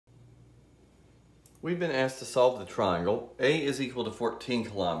We've been asked to solve the triangle. A is equal to 14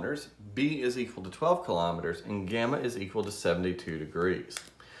 kilometers, B is equal to 12 kilometers, and gamma is equal to 72 degrees.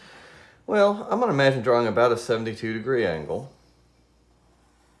 Well, I'm going to imagine drawing about a 72-degree angle.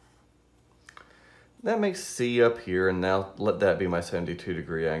 That makes C up here, and now let that be my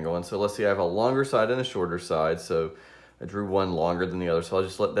 72-degree angle. And so let's see, I have a longer side and a shorter side, so I drew one longer than the other, so I'll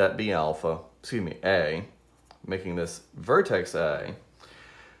just let that be A, making this vertex A.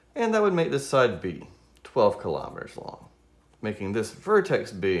 And that would make this side B, 12 kilometers long, making this vertex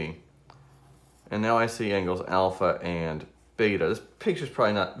B. And now I see angles alpha and beta. This picture's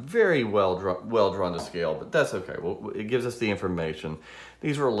probably not very well drawn to scale, but that's okay. Well, it gives us the information.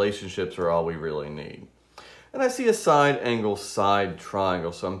 These relationships are all we really need. And I see a side angle side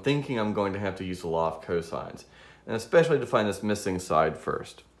triangle, so I'm thinking I'm going to have to use the law of cosines, and especially to find this missing side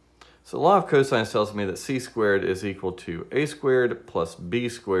first. So the law of cosines tells me that c squared is equal to a squared plus b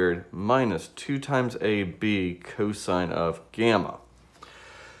squared minus 2 times ab cosine of gamma.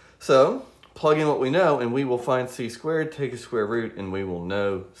 So plug in what we know and we will find c squared, take a square root, and we will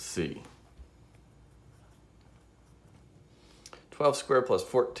know c. 12 squared plus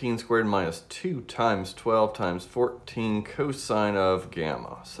 14 squared minus 2 times 12 times 14 cosine of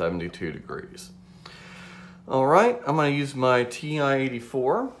gamma, 72 degrees. All right, I'm going to use my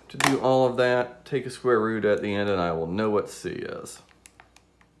TI-84 to do all of that, take a square root at the end, and I will know what C is.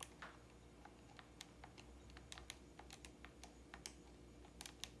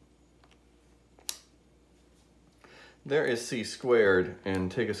 There is C squared, and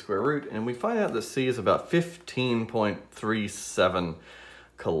take a square root, and we find out that C is about 15.37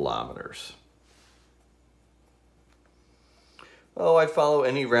 kilometers. Oh, I'd follow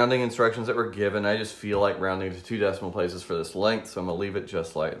any rounding instructions that were given. I just feel like rounding to 2 decimal places for this length, so I'm going to leave it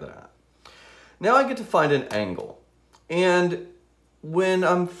just like that. Now I get to find an angle. And when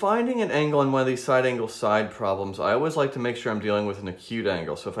I'm finding an angle in one of these side angle side problems, I always like to make sure I'm dealing with an acute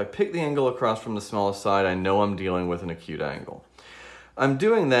angle. So if I pick the angle across from the smallest side, I know I'm dealing with an acute angle. I'm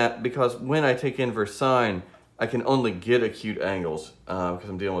doing that because when I take inverse sine, I can only get acute angles because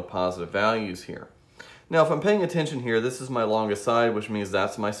I'm dealing with positive values here. Now, if I'm paying attention here, this is my longest side, which means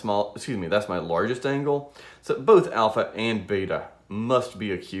that's my that's my largest angle. So both alpha and beta must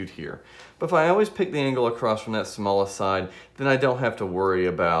be acute here. But if I always pick the angle across from that smallest side, then I don't have to worry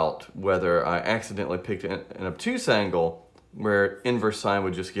about whether I accidentally picked an obtuse angle where inverse sine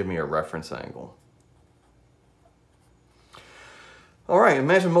would just give me a reference angle. All right,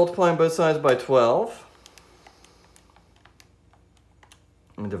 imagine multiplying both sides by 12.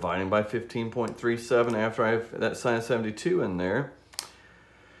 And dividing by 15.37 after I have that sine of 72 in there.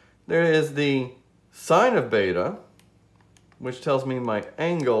 There is the sine of beta, which tells me my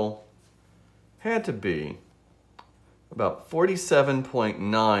angle had to be about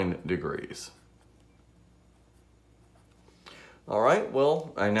 47.9 degrees. All right,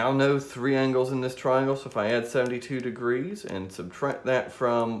 well, I now know 3 angles in this triangle, so if I add 72 degrees and subtract that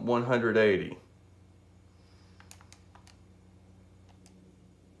from 180,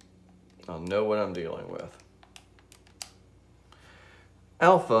 I'll know what I'm dealing with.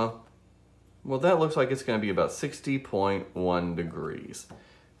 Alpha, well, that looks like it's going to be about 60.1 degrees.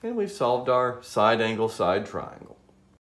 And we've solved our side angle side triangle.